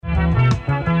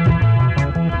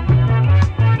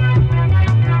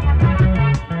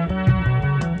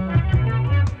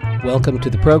Welcome to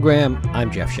the program.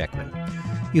 I'm Jeff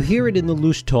Schechtman. You hear it in the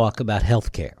loose talk about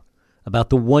healthcare, about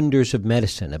the wonders of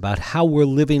medicine, about how we're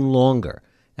living longer,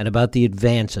 and about the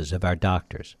advances of our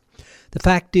doctors. The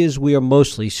fact is, we are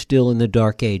mostly still in the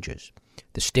dark ages.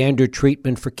 The standard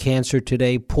treatment for cancer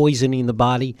today, poisoning the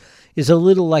body, is a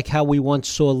little like how we once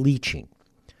saw leaching.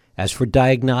 As for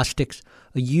diagnostics,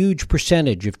 a huge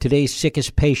percentage of today's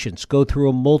sickest patients go through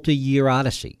a multi-year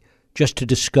odyssey just to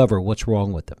discover what's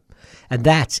wrong with them. And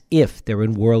that's if they're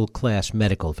in world-class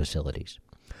medical facilities.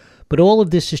 But all of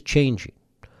this is changing.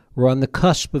 We're on the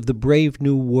cusp of the brave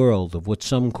new world of what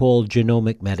some call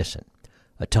genomic medicine,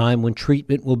 a time when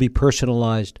treatment will be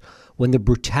personalized, when the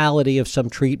brutality of some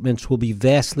treatments will be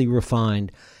vastly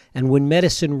refined, and when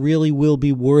medicine really will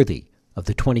be worthy of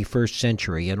the 21st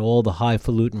century and all the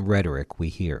highfalutin rhetoric we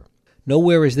hear.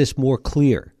 Nowhere is this more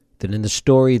clear than in the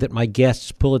story that my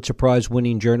guests, Pulitzer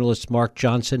Prize-winning journalists Mark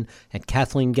Johnson and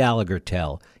Kathleen Gallagher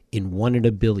tell in One in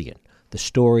a Billion, the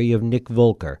story of Nick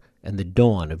Volker and the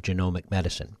dawn of genomic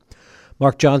medicine.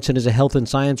 Mark Johnson is a health and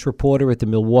science reporter at the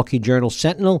Milwaukee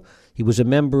Journal-Sentinel. He was a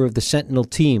member of the Sentinel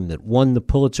team that won the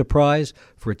Pulitzer Prize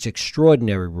for its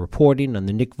extraordinary reporting on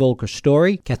the Nick Volker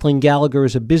story. Kathleen Gallagher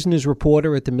is a business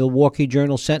reporter at the Milwaukee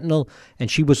Journal-Sentinel, and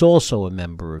she was also a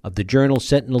member of the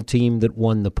Journal-Sentinel team that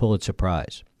won the Pulitzer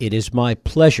Prize. It is my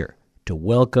pleasure to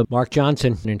welcome Mark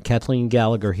Johnson and Kathleen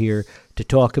Gallagher here to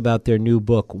talk about their new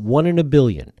book, One in a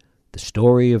Billion, the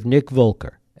story of Nick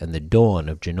Volker and the dawn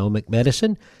of genomic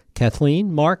medicine.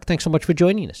 Kathleen, Mark, thanks so much for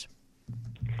joining us.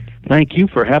 Thank you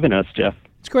for having us, Jeff.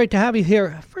 It's great to have you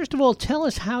here. First of all, tell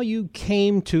us how you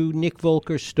came to Nick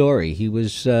Volker's story. He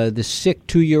was the sick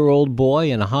 2-year-old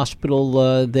boy in a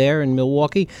hospital there in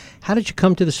Milwaukee. How did you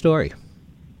come to the story?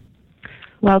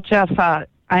 Well, Jeff,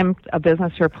 I'm a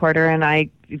business reporter, and I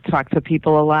talk to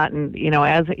people a lot. And,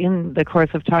 as in the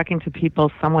course of talking to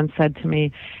people, someone said to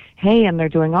me, hey, and they're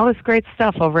doing all this great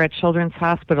stuff over at Children's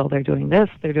Hospital. They're doing this,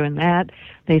 they're doing that.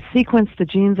 They sequenced the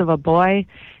genes of a boy,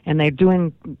 and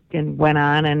went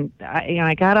on. And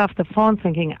I got off the phone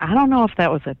thinking, I don't know if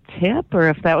that was a tip or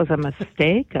if that was a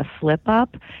mistake, a slip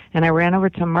up. And I ran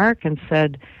over to Mark and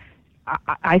said,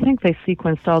 I think they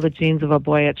sequenced all the genes of a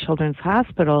boy at Children's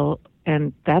Hospital,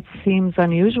 and that seems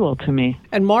unusual to me.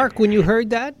 And Mark, when you heard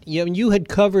that, you had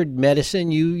covered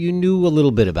medicine, you knew a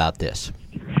little bit about this.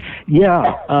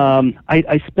 Yeah,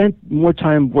 I spent more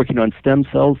time working on stem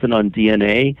cells than on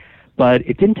DNA, but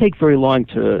it didn't take very long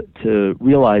to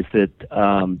realize that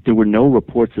there were no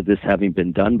reports of this having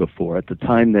been done before. At the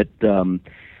time that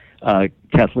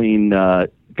Kathleen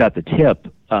got the tip,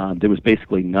 there was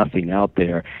basically nothing out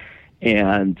there.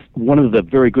 And one of the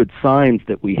very good signs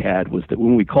that we had was that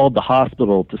when we called the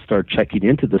hospital to start checking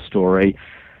into the story,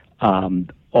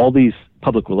 all these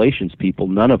public relations people,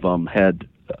 none of them had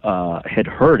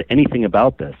heard anything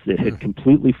about this. It had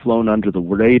completely flown under the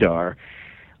radar.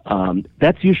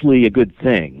 That's usually a good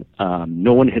thing.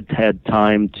 No one had had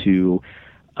time to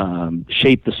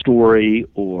shape the story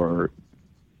or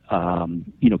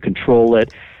control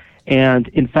it. And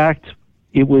in fact,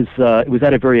 it was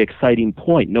at a very exciting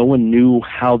point. No one knew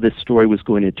how this story was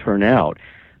going to turn out.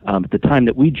 At the time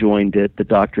that we joined it, the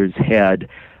doctors had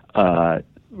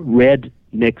read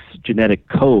Nick's genetic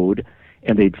code,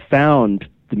 and they'd found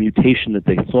the mutation that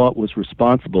they thought was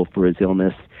responsible for his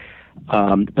illness,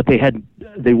 but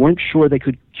they weren't sure they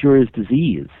could cure his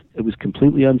disease. It was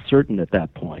completely uncertain at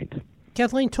that point.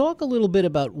 Kathleen, talk a little bit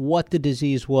about what the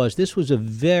disease was. This was a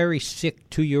very sick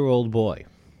 2-year-old boy.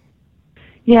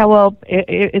 Yeah, well,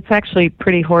 it's actually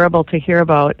pretty horrible to hear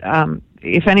about.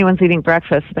 If anyone's eating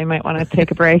breakfast, they might want to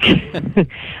take a break. When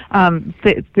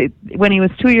he was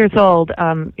 2 years old,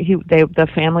 the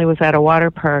family was at a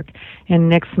water park, and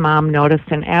Nick's mom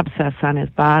noticed an abscess on his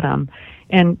bottom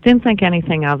and didn't think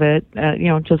anything of it,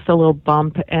 just a little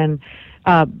bump. And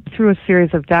through a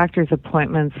series of doctor's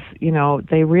appointments,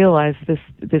 they realized this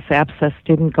abscess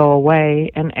didn't go away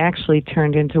and actually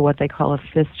turned into what they call a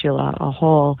fistula, a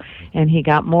hole. And he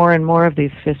got more and more of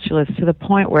these fistulas to the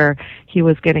point where he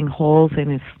was getting holes in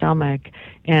his stomach,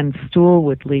 and stool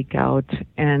would leak out,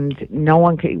 and no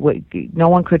one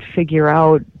could figure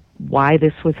out why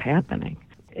this was happening.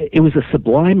 It was a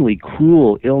sublimely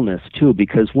cruel illness, too,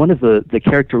 because one of the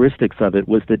characteristics of it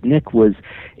was that Nick was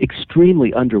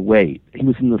extremely underweight. He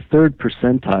was in the 3rd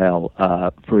percentile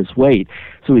for his weight,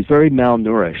 so he was very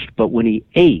malnourished. But when he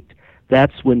ate,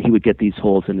 that's when he would get these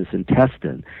holes in his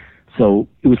intestine. So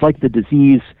it was like the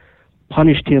disease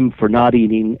punished him for not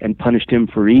eating and punished him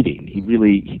for eating.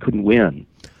 He couldn't win.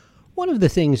 One of the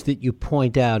things that you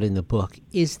point out in the book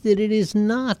is that it is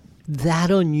not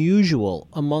that unusual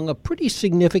among a pretty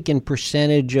significant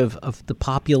percentage of the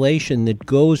population that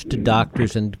goes to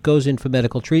doctors and goes in for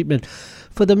medical treatment,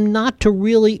 for them not to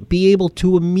really be able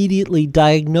to immediately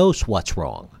diagnose what's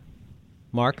wrong?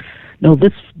 Mark? No,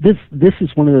 this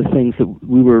is one of the things that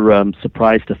we were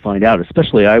surprised to find out,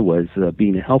 especially I was,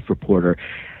 being a health reporter.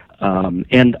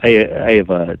 And I have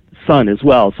a son as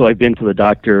well, so I've been to the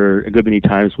doctor a good many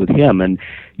times with him, and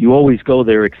you always go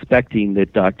there expecting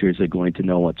that doctors are going to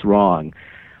know what's wrong.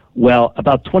 Well,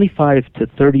 about 25 to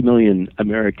 30 million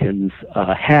Americans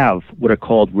have what are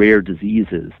called rare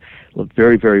diseases,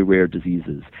 very, very rare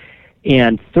diseases.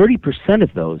 And 30%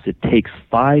 of those, it takes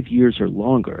 5 years or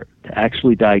longer to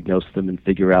actually diagnose them and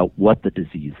figure out what the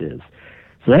disease is.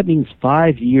 So that means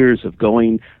 5 years of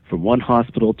going from one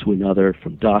hospital to another,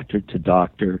 from doctor to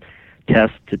doctor,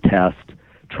 test to test,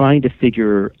 trying to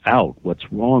figure out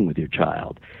what's wrong with your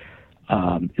child.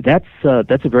 That's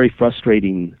a very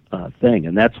frustrating thing,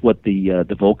 and that's what the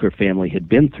Volker family had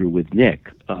been through with Nick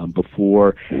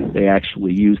before they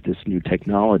actually used this new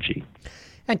technology.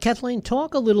 And Kathleen,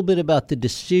 talk a little bit about the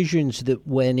decisions that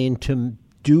went into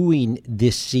doing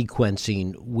this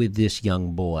sequencing with this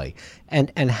young boy,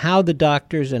 and how the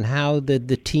doctors and how the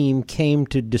team came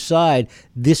to decide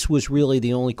this was really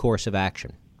the only course of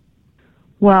action.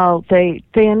 Well, they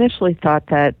initially thought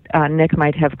that Nick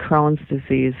might have Crohn's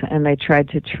disease, and they tried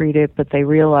to treat it, but they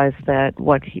realized that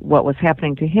what was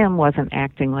happening to him wasn't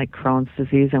acting like Crohn's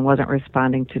disease and wasn't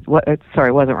responding to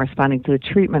the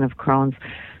treatment of Crohn's.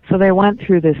 So they went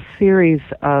through this series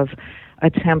of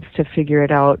attempts to figure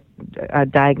it out, a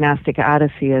diagnostic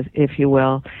odyssey, if you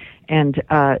will, and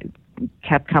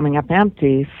kept coming up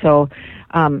empty. So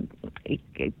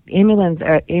Amy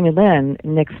Lynn,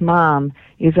 Nick's mom,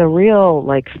 is a real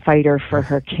fighter for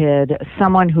her kid,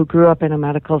 someone who grew up in a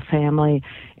medical family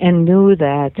and knew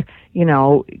that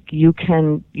you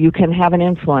can have an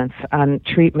influence on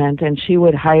treatment, and she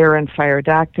would hire and fire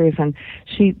doctors, and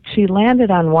she landed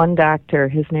on one doctor.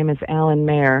 His name is Alan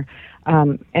Mayer,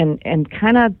 and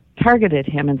kind of targeted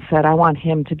him and said, I want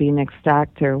him to be Nick's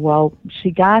doctor. Well,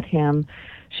 she got him.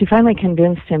 She finally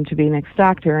convinced him to be Nick's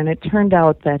doctor, and it turned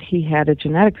out that he had a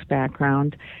genetics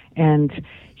background, and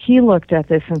he looked at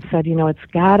this and said, it's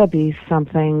got to be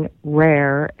something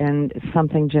rare and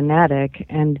something genetic,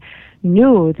 and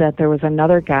knew that there was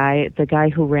another guy, the guy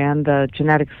who ran the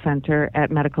genetics center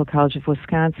at Medical College of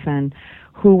Wisconsin,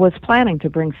 who was planning to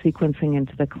bring sequencing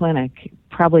into the clinic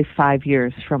probably 5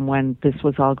 years from when this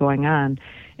was all going on.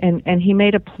 And he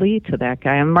made a plea to that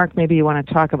guy. And Mark, maybe you want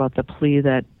to talk about the plea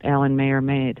that Alan Mayer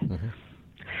made. Mm-hmm.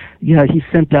 Yeah, he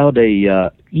sent out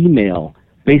a email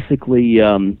basically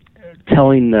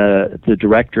telling the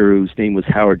director, whose name was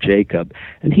Howard Jacob,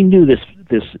 and he knew this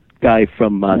guy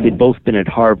from, they'd both been at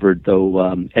Harvard,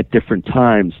 though at different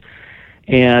times,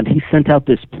 and he sent out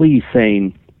this plea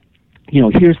saying,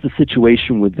 here's the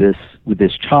situation with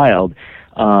this child.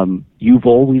 You've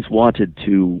always wanted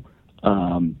to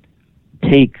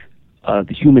take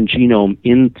the human genome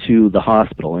into the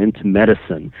hospital, into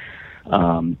medicine,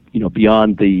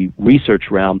 beyond the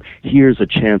research realm. Here's a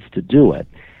chance to do it.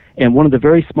 And one of the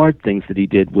very smart things that he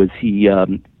did was he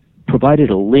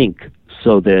provided a link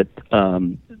so that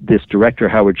this director,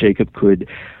 Howard Jacob, could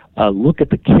look at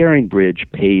the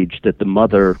CaringBridge page that the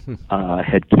mother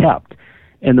had kept.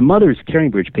 And the mother's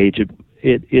CaringBridge page,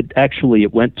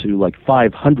 it went to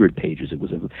 500 pages. It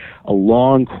was a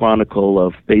long chronicle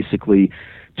of basically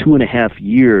 2.5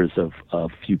 years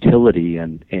of futility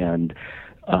and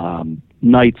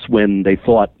nights when they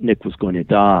thought Nick was going to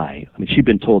die. I mean, she'd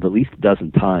been told at least a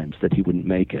dozen times that he wouldn't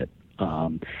make it.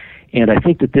 And I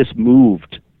think that this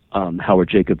moved Howard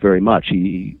Jacob very much.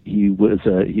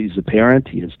 He's a parent.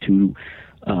 He has 2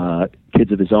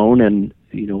 kids of his own, and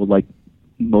like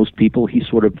most people, he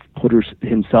sort of put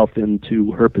himself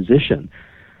into her position.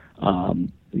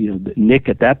 Nick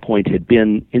at that point had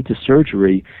been into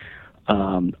surgery,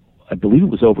 I believe it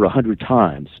was over 100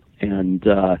 times, and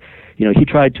he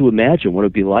tried to imagine what it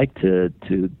would be like to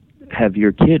have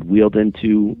your kid wheeled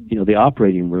into the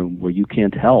operating room where you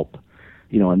can't help,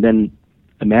 and then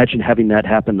imagine having that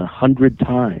happen 100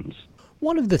 times.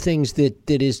 One of the things that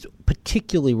is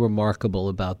particularly remarkable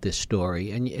about this story,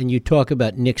 and you talk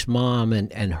about Nick's mom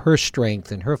and her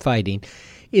strength and her fighting,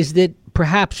 is that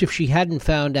perhaps if she hadn't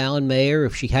found Alan Mayer,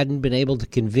 if she hadn't been able to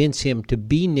convince him to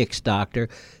be Nick's doctor,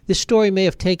 this story may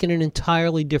have taken an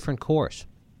entirely different course.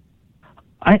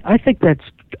 I think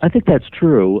that's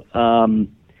true.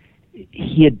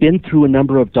 He had been through a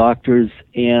number of doctors,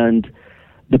 and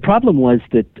the problem was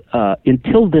that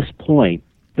until this point,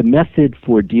 the method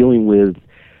for dealing with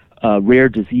rare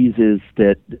diseases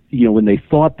that, when they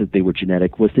thought that they were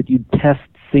genetic, was that you'd test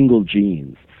single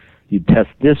genes. You'd test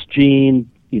this gene,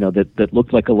 that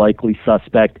looked like a likely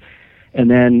suspect,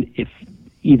 and then if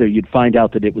either you'd find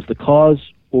out that it was the cause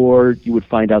or you would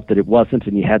find out that it wasn't,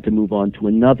 and you had to move on to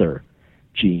another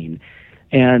gene.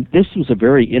 And this was a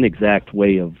very inexact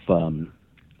way of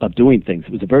doing things.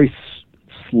 It was a very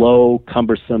slow,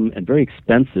 cumbersome, and very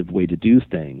expensive way to do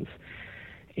things.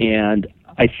 And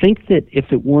I think that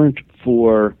if it weren't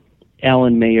for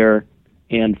Alan Mayer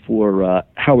and for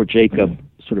Howard Jacob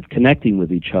sort of connecting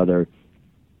with each other,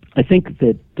 I think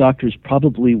that doctors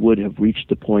probably would have reached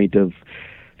a point of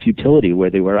futility where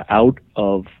they were out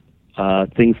of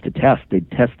things to test. They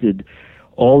tested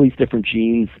all these different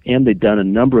genes, and they'd done a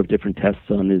number of different tests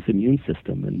on his immune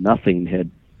system, and nothing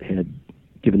had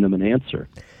given them an answer.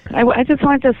 I just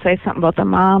wanted to say something about the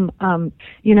mom.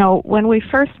 When we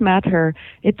first met her,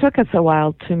 it took us a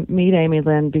while to meet Amy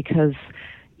Lynn because,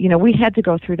 we had to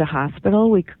go through the hospital.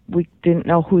 We didn't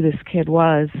know who this kid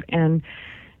was, and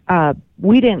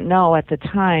we didn't know at the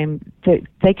time that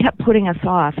they kept putting us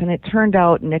off, and it turned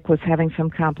out Nick was having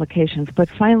some complications. But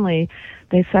finally,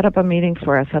 they set up a meeting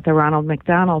for us at the Ronald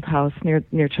McDonald House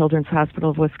near Children's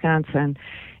Hospital of Wisconsin.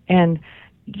 And,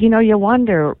 you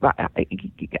wonder,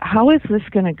 how is this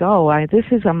going to go? This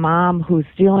is a mom who's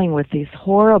dealing with these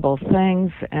horrible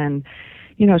things, and,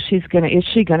 is she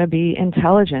going to be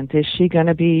intelligent? Is she going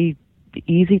to be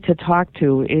easy to talk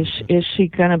to? Is she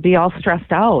going to be all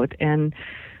stressed out and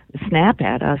snap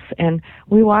at us? And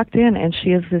we walked in, and she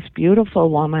is this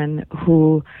beautiful woman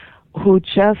who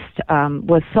just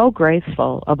was so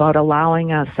graceful about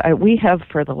allowing us. We have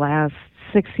for the last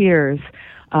 6 years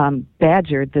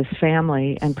badgered this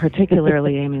family, and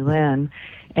particularly Amy Lynn,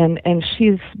 and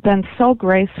she's been so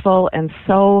graceful and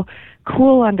so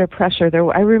cool under pressure.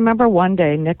 I remember one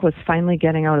day Nick was finally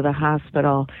getting out of the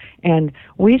hospital, and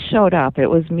we showed up. It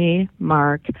was me,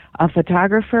 Mark, a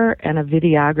photographer, and a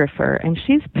videographer, and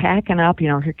she's packing up.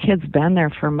 Her kid's been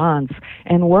there for months,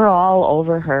 and we're all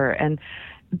over her. And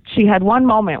she had one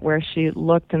moment where she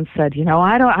looked and said,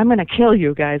 I'm going to kill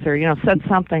you guys, or, said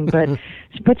something,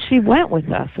 but she went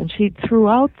with us, and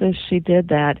throughout this, she did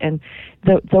that. And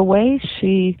the way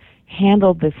she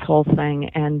handled this whole thing,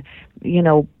 and,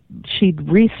 she'd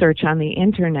research on the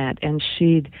internet, and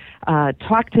she'd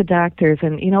talk to doctors,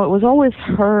 and, it was always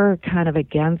her kind of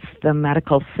against the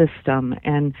medical system,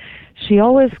 and she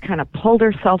always kind of pulled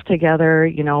herself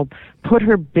together, put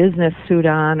her business suit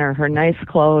on or her nice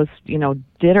clothes,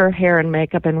 did her hair and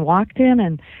makeup, and walked in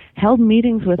and held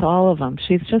meetings with all of them.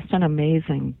 She's just an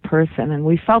amazing person, and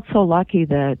we felt so lucky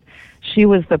that she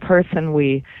was the person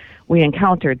we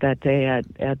encountered that day at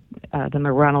the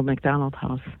Ronald McDonald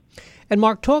House. And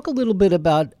Mark, talk a little bit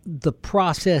about the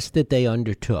process that they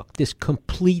undertook, this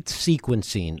complete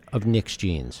sequencing of Nick's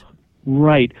genes.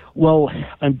 Right. Well,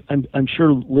 I'm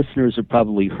sure listeners have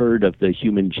probably heard of the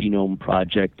Human Genome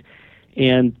Project.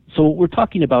 And so what we're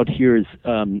talking about here is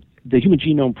the Human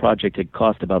Genome Project had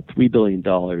cost about $3 billion,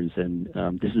 and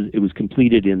it was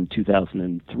completed in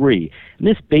 2003. And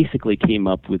this basically came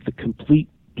up with the complete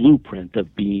blueprint of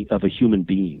a human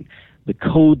being, the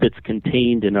code that's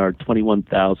contained in our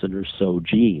 21,000 or so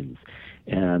genes.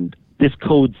 And this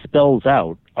code spells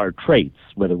out our traits,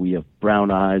 whether we have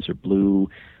brown eyes or blue,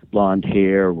 blonde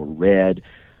hair or red,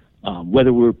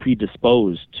 whether we're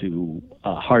predisposed to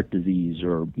heart disease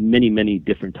or many, many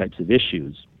different types of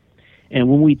issues. And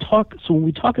when we talk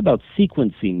about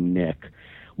sequencing Nick,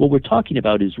 what we're talking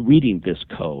about is reading this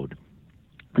code.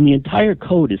 And the entire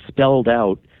code is spelled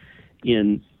out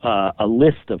in a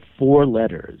list of 4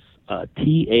 letters,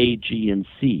 T, A, G, and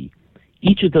C.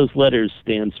 Each of those letters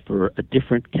stands for a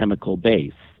different chemical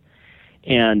base.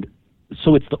 And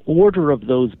so it's the order of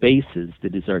those bases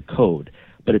that is our code,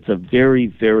 but it's a very,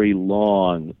 very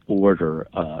long order.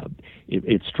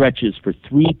 It stretches for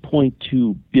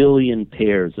 3.2 billion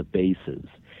pairs of bases.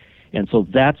 And so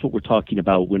that's what we're talking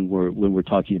about when we're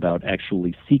talking about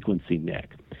actually sequencing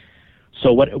Nick.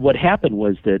 So what happened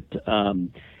was that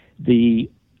the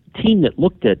team that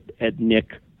looked at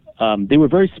Nick, they were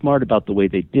very smart about the way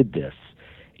they did this.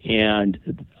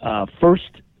 And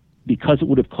first, because it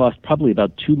would have cost probably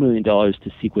about $2 million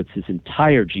to sequence his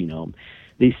entire genome,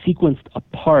 they sequenced a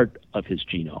part of his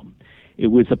genome. It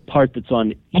was a part that's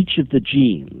on each of the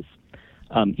genes.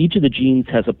 Each of the genes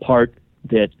has a part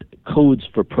that codes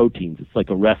for proteins. It's like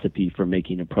a recipe for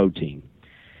making a protein.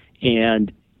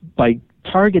 And by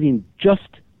targeting just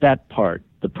that part,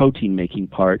 the protein-making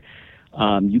part,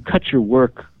 you cut your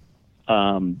work.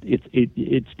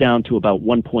 It's down to about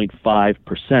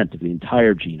 1.5% of the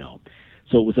entire genome.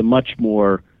 So it was a much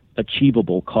more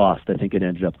achievable cost. I think it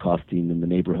ended up costing in the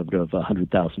neighborhood of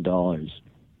 $100,000.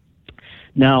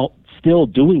 Now, still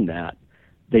doing that,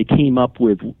 they came up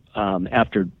with,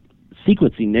 after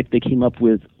sequencing Nick, they came up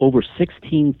with over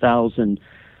 16,000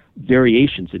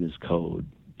 variations in his code,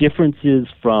 differences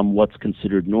from what's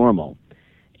considered normal.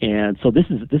 And so this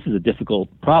is a difficult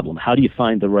problem. How do you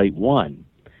find the right one?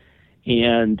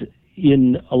 And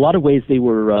in a lot of ways, they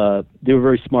were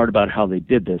very smart about how they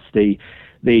did this. They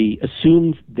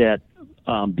assumed that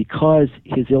because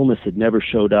his illness had never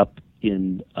showed up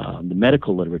in the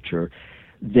medical literature,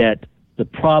 that the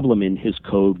problem in his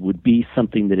code would be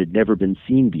something that had never been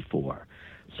seen before.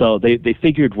 So they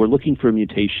figured we're looking for a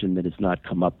mutation that has not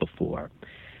come up before.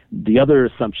 The other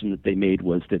assumption that they made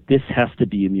was that this has to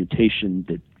be a mutation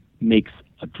that makes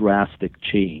a drastic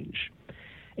change.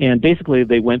 And basically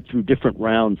they went through different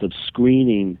rounds of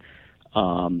screening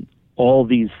all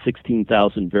these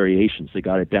 16,000 variations. They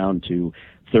got it down to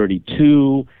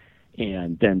 32,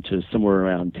 and then to somewhere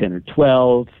around 10 or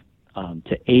 12,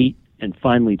 to 8, and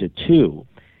finally to 2.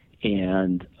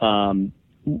 And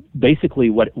basically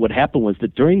what happened was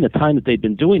that during the time that they'd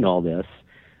been doing all this,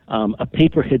 a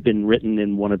paper had been written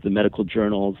in one of the medical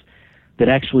journals that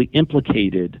actually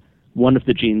implicated one of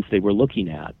the genes they were looking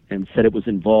at and said it was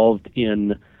involved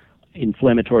in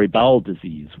inflammatory bowel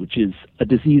disease, which is a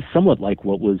disease somewhat like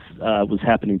what was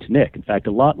happening to Nick. In fact,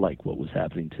 a lot like what was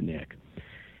happening to Nick.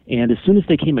 And as soon as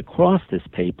they came across this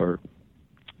paper,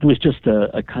 it was just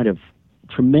a kind of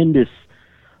tremendous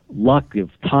luck of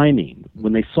timing.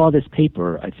 When they saw this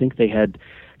paper, I think they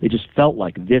just felt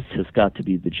like this has got to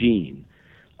be the gene.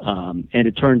 And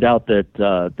it turned out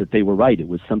that they were right. It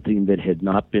was something that had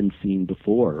not been seen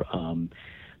before.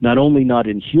 Not only not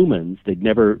in humans, they'd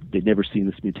never seen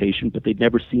this mutation, but they'd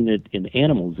never seen it in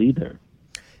animals either.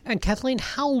 And Kathleen,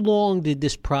 how long did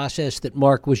this process that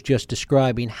Mark was just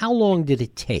describing, how long did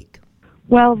it take?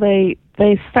 Well, they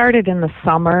started in the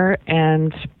summer,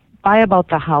 and by about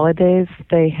the holidays,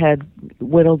 they had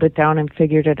whittled it down and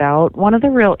figured it out. One of the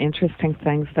real interesting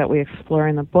things that we explore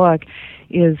in the book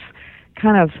is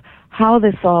kind of how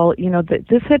this all,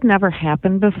 this had never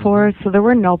happened before, so there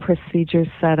were no procedures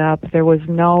set up. There was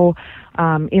no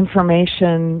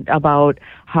information about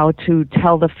how to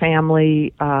tell the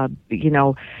family.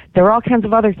 There were all kinds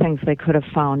of other things they could have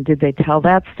found. Did they tell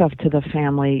that stuff to the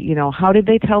family? How did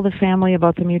they tell the family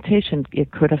about the mutation?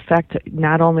 It could affect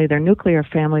not only their nuclear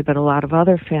family, but a lot of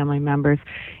other family members.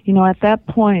 At that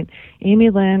point, Amy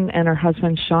Lynn and her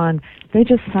husband, Sean, they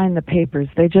just signed the papers.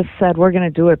 They just said, we're going to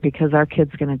do it because our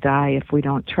kid's going to die if we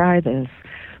don't try this.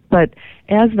 But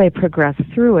as they progressed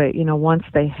through it, once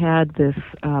they had this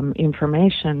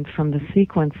information from the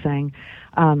sequencing,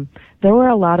 there were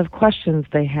a lot of questions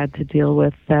they had to deal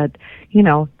with that,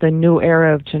 the new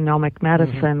era of genomic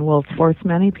medicine will force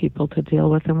many people to deal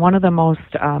with. And one of the most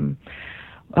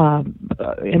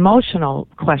emotional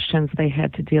questions they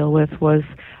had to deal with was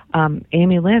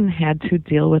Amy Lynn had to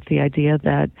deal with the idea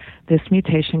that this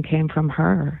mutation came from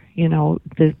her.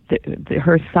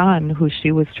 Her son, who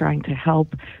she was trying to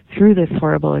help through this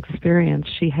horrible experience,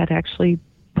 she had actually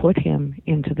put him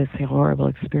into this horrible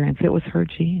experience. It was her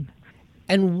gene.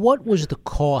 And what was the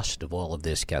cost of all of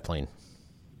this, Kathleen?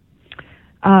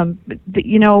 That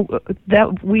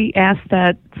we asked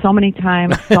that so many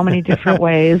times, so many different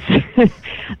ways.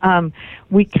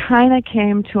 We kind of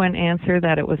came to an answer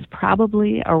that it was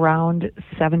probably around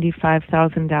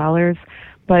 $75,000.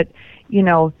 But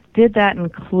did that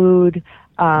include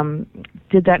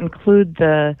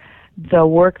the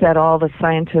work that all the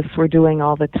scientists were doing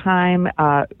all the time?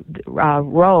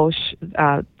 Roche,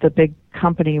 the big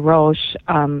company Roche,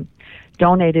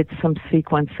 donated some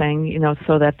sequencing,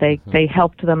 so that they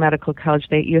helped the medical college.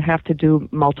 You have to do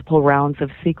multiple rounds of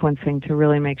sequencing to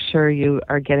really make sure you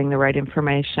are getting the right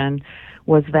information.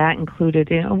 Was that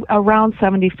included in around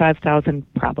 $75,000,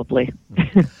 probably?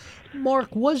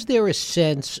 Mark, was there a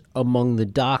sense among the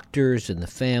doctors and the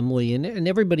family and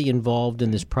everybody involved in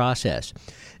this process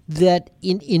that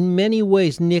in many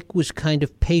ways Nick was kind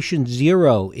of patient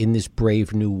zero in this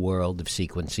brave new world of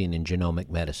sequencing and genomic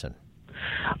medicine?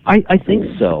 I think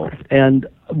so. And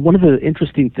one of the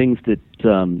interesting things that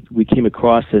we came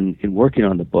across in working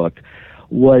on the book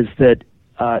was that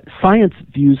science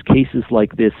views cases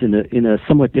like this in a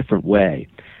somewhat different way.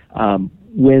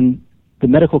 When the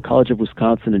Medical College of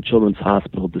Wisconsin and Children's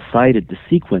Hospital decided to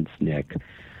sequence Nick,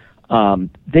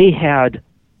 they had,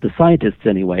 the scientists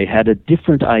anyway, had a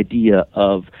different idea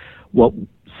of what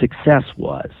success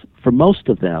was. For most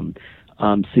of them,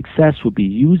 success would be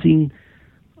using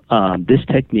this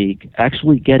technique,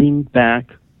 actually getting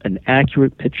back an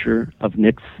accurate picture of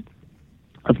Nick's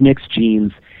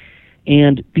genes,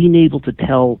 and being able to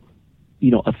tell,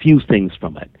 a few things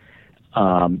from it.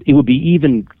 It would be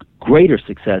even greater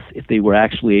success if they were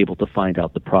actually able to find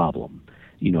out the problem.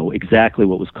 exactly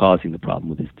what was causing the problem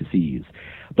with his disease.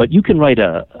 But you can write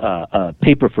a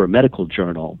paper for a medical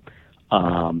journal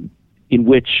in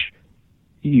which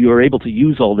you're able to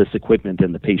use all this equipment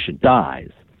and the patient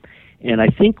dies. And I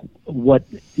think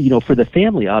for the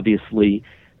family, obviously,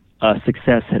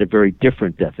 success had a very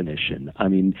different definition. I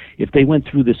mean, if they went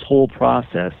through this whole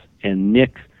process and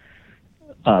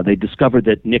they discovered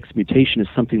that Nick's mutation is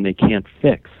something they can't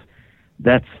fix,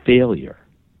 that's failure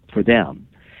for them.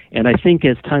 And I think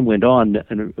as time went on,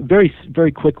 and very,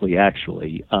 very quickly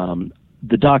actually,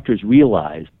 the doctors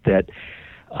realized that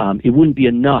it wouldn't be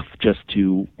enough just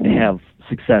to have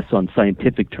success on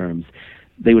scientific terms.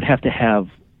 They would have to have,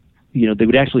 they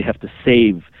would actually have to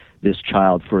save this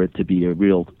child for it to be a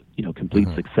real, complete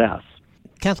success.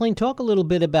 Kathleen, talk a little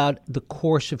bit about the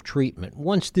course of treatment.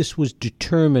 Once this was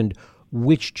determined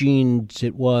which genes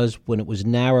it was, when it was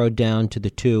narrowed down to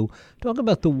the two, talk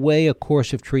about the way a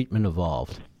course of treatment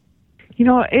evolved.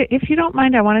 If you don't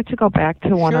mind, I wanted to go back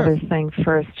to one Sure. other thing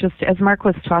first. Just as Mark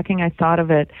was talking, I thought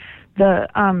of it.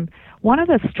 One of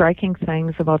the striking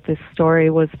things about this story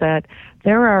was that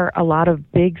there are a lot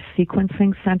of big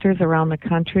sequencing centers around the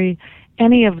country.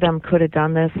 Any of them could have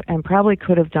done this and probably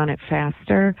could have done it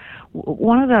faster.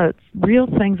 One of the real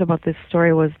things about this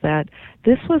story was that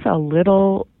this was a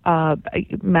little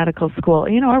medical school,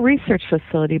 a research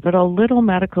facility, but a little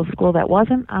medical school that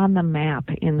wasn't on the map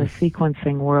in the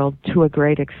sequencing world to a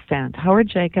great extent. Howard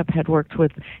Jacob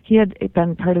he had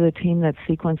been part of the team that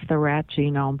sequenced the rat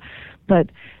genome, but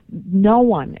no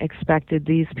one expected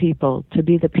these people to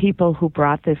be the people who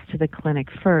brought this to the clinic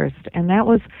first. And that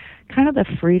was kind of the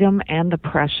freedom and the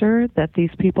pressure that these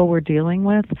people were dealing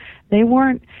with. They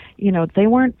weren't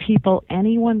people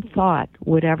anyone thought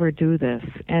would ever do this.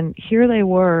 And here they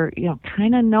were,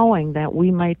 kind of knowing that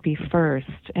we might be first.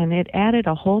 And it added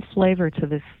a whole flavor to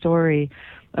this story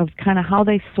of kind of how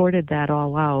they sorted that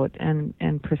all out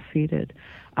and proceeded.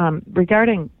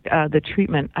 Regarding the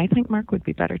treatment, I think Mark would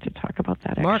be better to talk about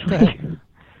that, actually. Mark, go ahead.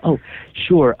 Oh,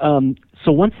 sure.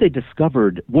 So once they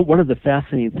discovered, one of the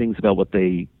fascinating things about what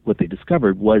they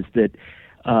discovered was that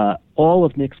all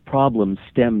of Nick's problems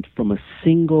stemmed from a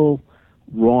single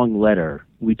wrong letter.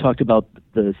 We talked about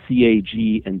the C, A,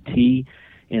 G, and T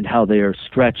and how they are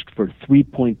stretched for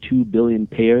 3.2 billion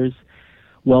pairs.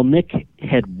 Well, Nick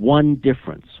had one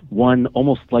difference, one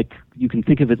almost like, you can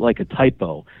think of it like a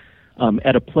typo.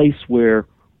 At a place where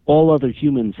all other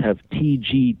humans have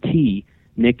TGT,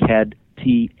 Nick had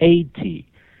TAT. It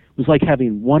was like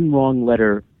having one wrong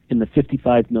letter in the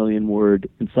 55 million word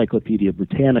Encyclopedia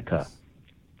Britannica.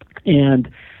 And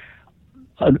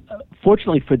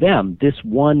fortunately for them, this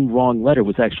one wrong letter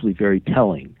was actually very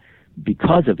telling.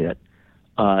 Because of it,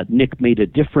 Nick made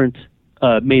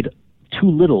made too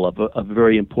little of a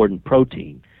very important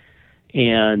protein.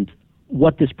 And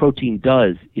what this protein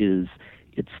does is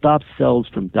it stops cells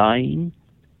from dying,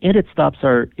 and it stops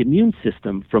our immune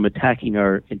system from attacking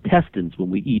our intestines when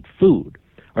we eat food.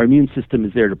 Our immune system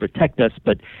is there to protect us,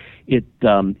 but it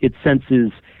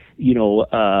senses,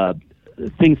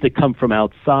 things that come from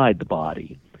outside the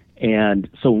body. And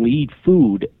so when we eat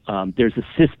food, there's a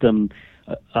system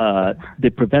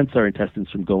that prevents our intestines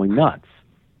from going nuts.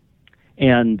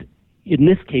 And in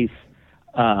this case,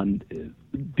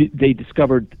 they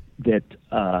discovered that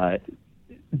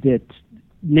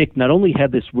Nick not only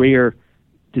had this rare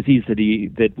disease that he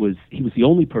was the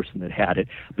only person that had it,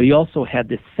 but he also had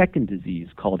this second disease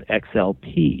called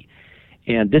XLP.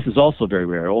 And this is also very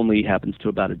rare. It only happens to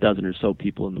about a dozen or so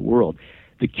people in the world.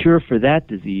 The cure for that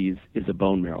disease is a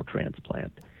bone marrow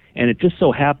transplant. And it just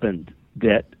so happened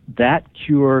that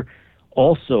cure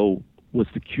also was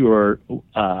the cure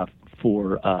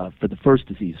for the first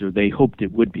disease, or they hoped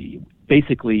it would be.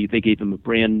 Basically, they gave him a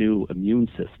brand new immune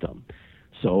system,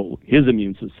 so his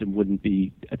immune system wouldn't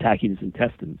be attacking his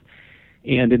intestines.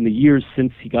 And in the years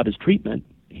since he got his treatment,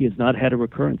 he has not had a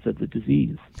recurrence of the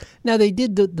disease. Now, they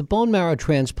did the bone marrow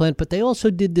transplant, but they also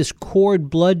did this cord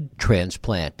blood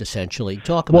transplant, essentially.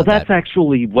 Talk about that. Well, that's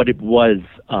actually what it was.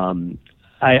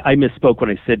 I misspoke when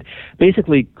I said,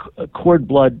 basically, a cord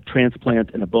blood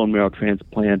transplant and a bone marrow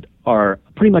transplant are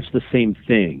pretty much the same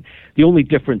thing. The only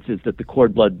difference is that the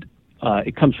cord blood,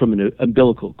 it comes from an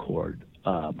umbilical cord.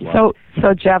 So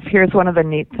Jeff, here's one of the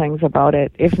neat things about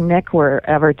it. If Nick were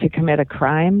ever to commit a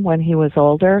crime when he was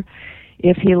older,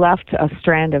 if he left a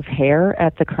strand of hair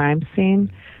at the crime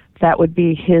scene, that would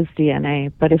be his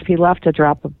DNA. But if he left a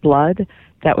drop of blood,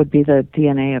 that would be the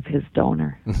DNA of his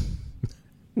donor.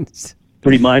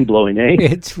 Pretty mind-blowing, eh?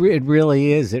 It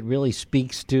really is. It really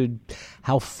speaks to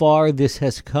how far this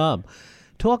has come.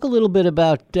 Talk a little bit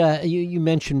about, you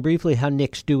mentioned briefly how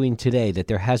Nick's doing today, that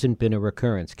there hasn't been a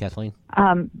recurrence, Kathleen.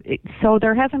 So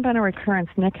there hasn't been a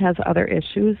recurrence. Nick has other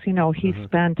issues. He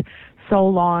spent so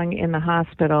long in the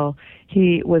hospital.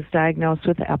 He was diagnosed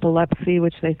with epilepsy,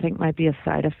 which they think might be a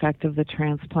side effect of the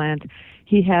transplant.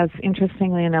 He has,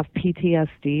 interestingly enough,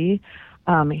 PTSD.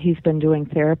 He's been doing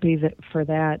therapy for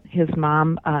that. His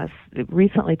mom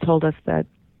recently told us that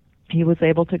he was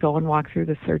able to go and walk through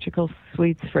the surgical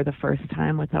suites for the first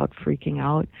time without freaking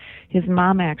out. His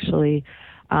mom actually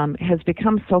has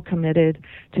become so committed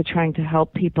to trying to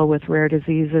help people with rare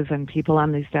diseases and people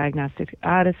on these diagnostic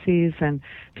odysseys and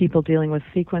people dealing with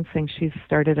sequencing. She's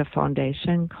started a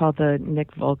foundation called the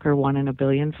Nick Volker 1 in a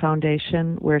Billion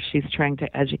Foundation, where she's trying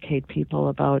to educate people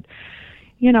about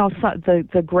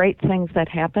the great things that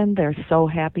happen. They're so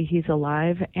happy he's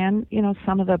alive, and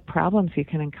some of the problems you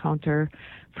can encounter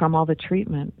from all the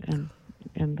treatment and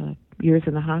the years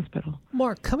in the hospital.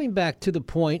 Mark, coming back to the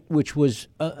point, which was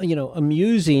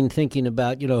amusing, thinking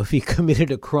about if he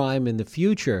committed a crime in the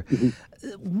future.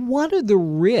 What are the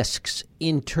risks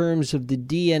in terms of the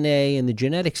DNA and the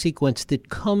genetic sequence that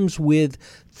comes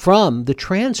from the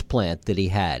transplant that he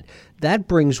had? That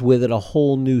brings with it a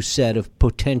whole new set of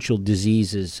potential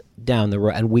diseases down the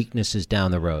road and weaknesses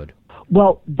down the road.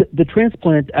 Well, the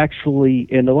transplant actually,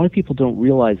 and a lot of people don't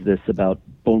realize this about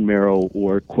bone marrow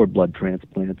or cord blood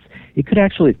transplants, it could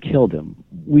actually have killed him.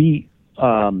 We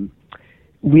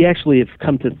actually have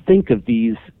come to think of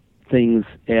these things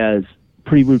as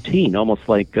pretty routine, almost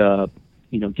like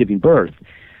giving birth.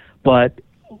 But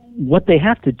what they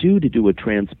have to do a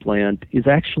transplant is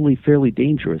actually fairly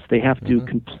dangerous. They have to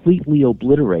completely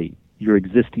obliterate your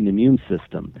existing immune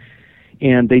system,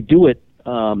 and they do it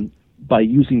by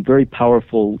using very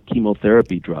powerful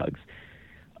chemotherapy drugs.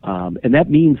 And that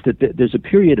means that there's a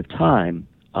period of time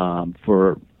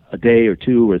for a day or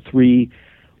two or three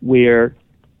where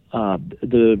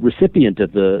the recipient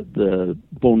of the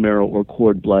bone marrow or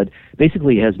cord blood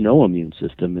basically has no immune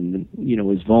system and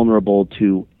is vulnerable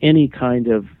to any kind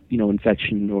of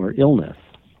infection or illness.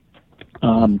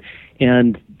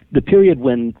 And the period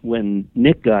when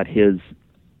Nick got his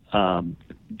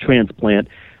transplant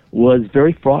was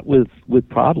very fraught with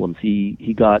problems.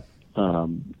 He got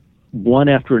one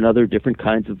after another different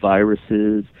kinds of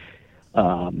viruses.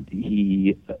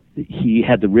 He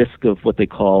had the risk of what they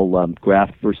call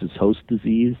graft versus host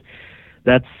disease.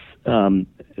 That's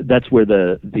where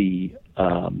the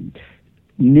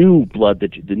new blood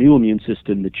the new immune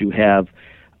system that you have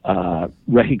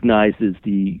recognizes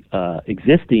the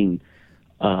existing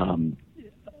parts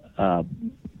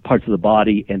of the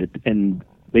body and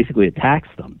basically attacks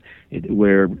them.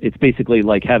 Where it's basically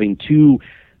like having two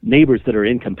neighbors that are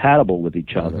incompatible with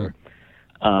each other.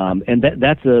 And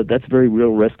that's a very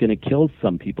real risk, and it kills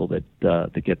some people that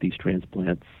get these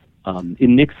transplants.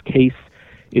 In Nick's case,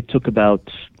 it took about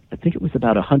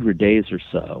 100 days or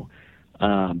so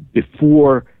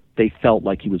before they felt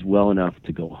like he was well enough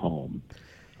to go home.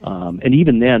 And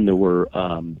even then, there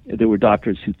were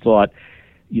doctors who thought,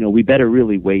 we better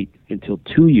really wait until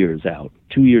 2 years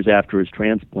after his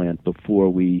transplant before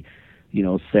we,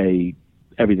 say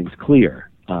everything's clear.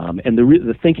 And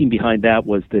the thinking behind that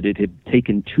was that it had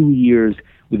taken 2 years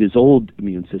with his old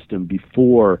immune system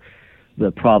before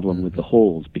the problem with the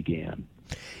holes began.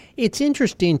 It's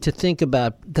interesting to think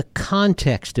about the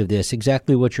context of this,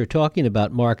 exactly what you're talking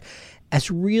about, Mark,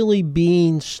 as really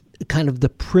being kind of the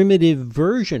primitive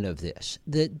version of this,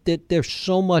 that there's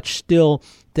so much still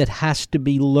that has to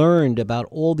be learned about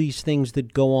all these things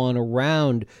that go on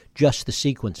around just the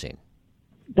sequencing.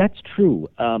 That's true.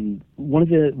 One of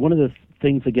the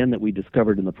things, again, that we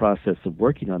discovered in the process of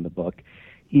working on the book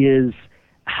is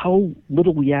how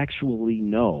little we actually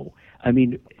know. I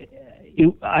mean,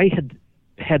 I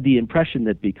had the impression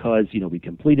that because, we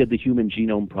completed the Human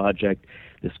Genome Project,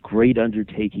 this great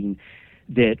undertaking,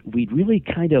 that we'd really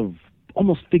kind of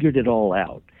almost figured it all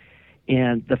out.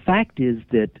 And the fact is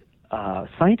that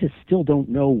scientists still don't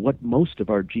know what most of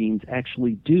our genes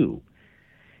actually do.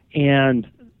 And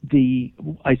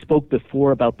I spoke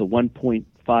before about the 1.5%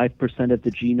 of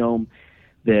the genome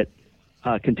that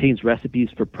contains recipes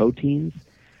for proteins.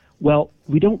 Well,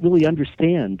 we don't really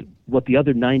understand what the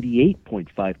other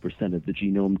 98.5% of the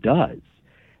genome does.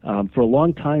 For a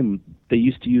long time, they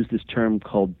used to use this term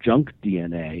called junk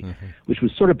DNA, which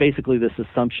was sort of basically this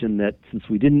assumption that since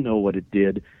we didn't know what it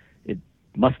did, it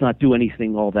must not do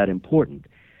anything all that important.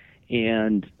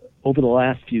 And over the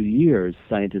last few years,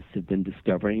 scientists have been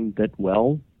discovering that,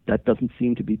 well, that doesn't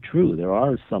seem to be true. There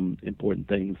are some important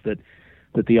things that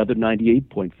the other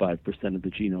 98.5% of the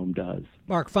genome does.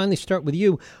 Mark, finally start with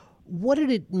you. What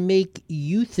did it make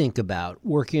you think about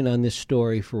working on this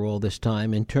story for all this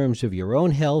time in terms of your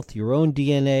own health, your own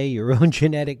DNA, your own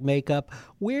genetic makeup?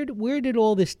 Where did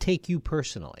all this take you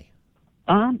personally?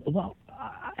 Well,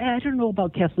 I don't know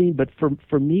about Kathleen, but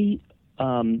for me,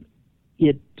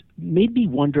 it made me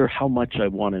wonder how much I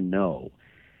want to know.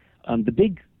 The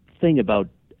big thing about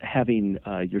having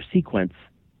your sequence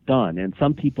done, and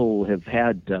some people have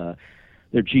had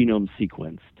their genome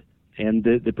sequenced, and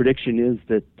the prediction is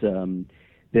that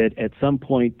that at some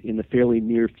point in the fairly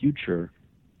near future,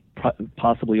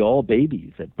 possibly all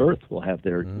babies at birth will have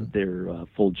their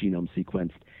full genome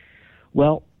sequenced.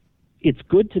 Well, it's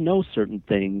good to know certain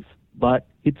things, but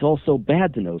it's also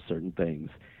bad to know certain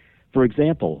things. For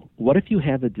example, what if you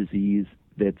have a disease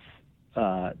that's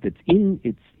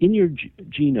in your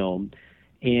genome,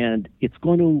 and it's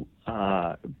going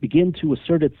to begin to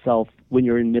assert itself when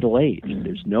you're in middle age?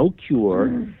 There's no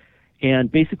cure,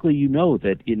 and basically you know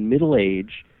that in middle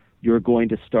age you're going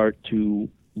to start to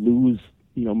lose,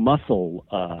 muscle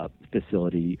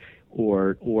facility,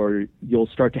 or you'll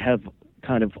start to have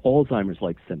kind of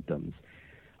Alzheimer's-like symptoms.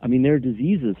 I mean, there are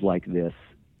diseases like this,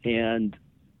 and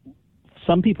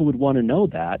some people would want to know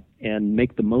that and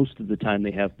make the most of the time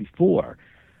they have before.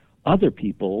 Other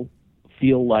people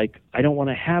feel like, I don't want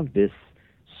to have this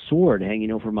sword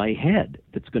hanging over my head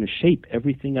that's going to shape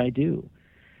everything I do.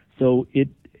 So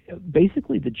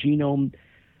basically the genome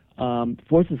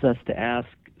forces us to ask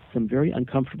some very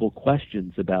uncomfortable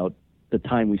questions about the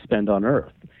time we spend on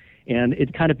Earth. And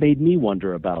it kind of made me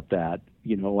wonder about that.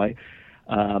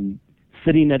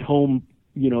 Sitting at home,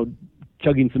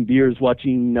 chugging some beers,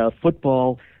 watching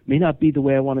football may not be the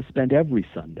way I want to spend every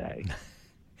Sunday.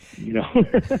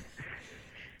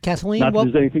 Kathleen, not that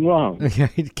there's anything wrong.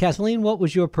 Kathleen, what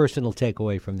was your personal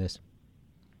takeaway from this?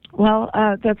 Well,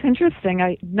 that's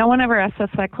interesting. No one ever asked us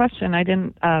that question. I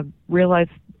didn't realize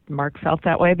Mark felt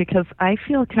that way, because I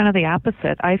feel kind of the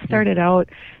opposite. I started out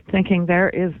thinking there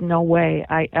is no way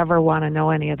I ever want to know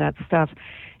any of that stuff.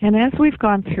 And as we've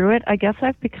gone through it, I guess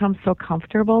I've become so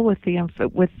comfortable with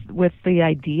the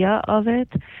idea of it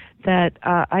that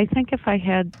I think if I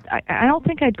had, I don't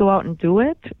think I'd go out and do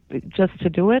it just to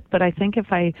do it, but I think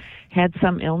if I had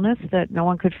some illness that no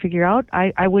one could figure out,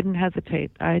 I wouldn't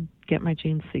hesitate. I'd get my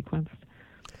genes sequenced.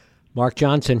 Mark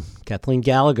Johnson, Kathleen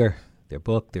Gallagher, their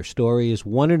book, their story is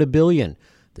 1 in a Billion,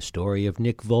 the story of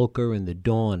Nick Volker and the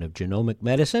dawn of genomic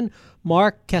medicine.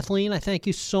 Mark, Kathleen, I thank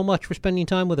you so much for spending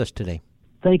time with us today.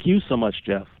 Thank you so much,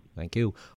 Jeff. Thank you.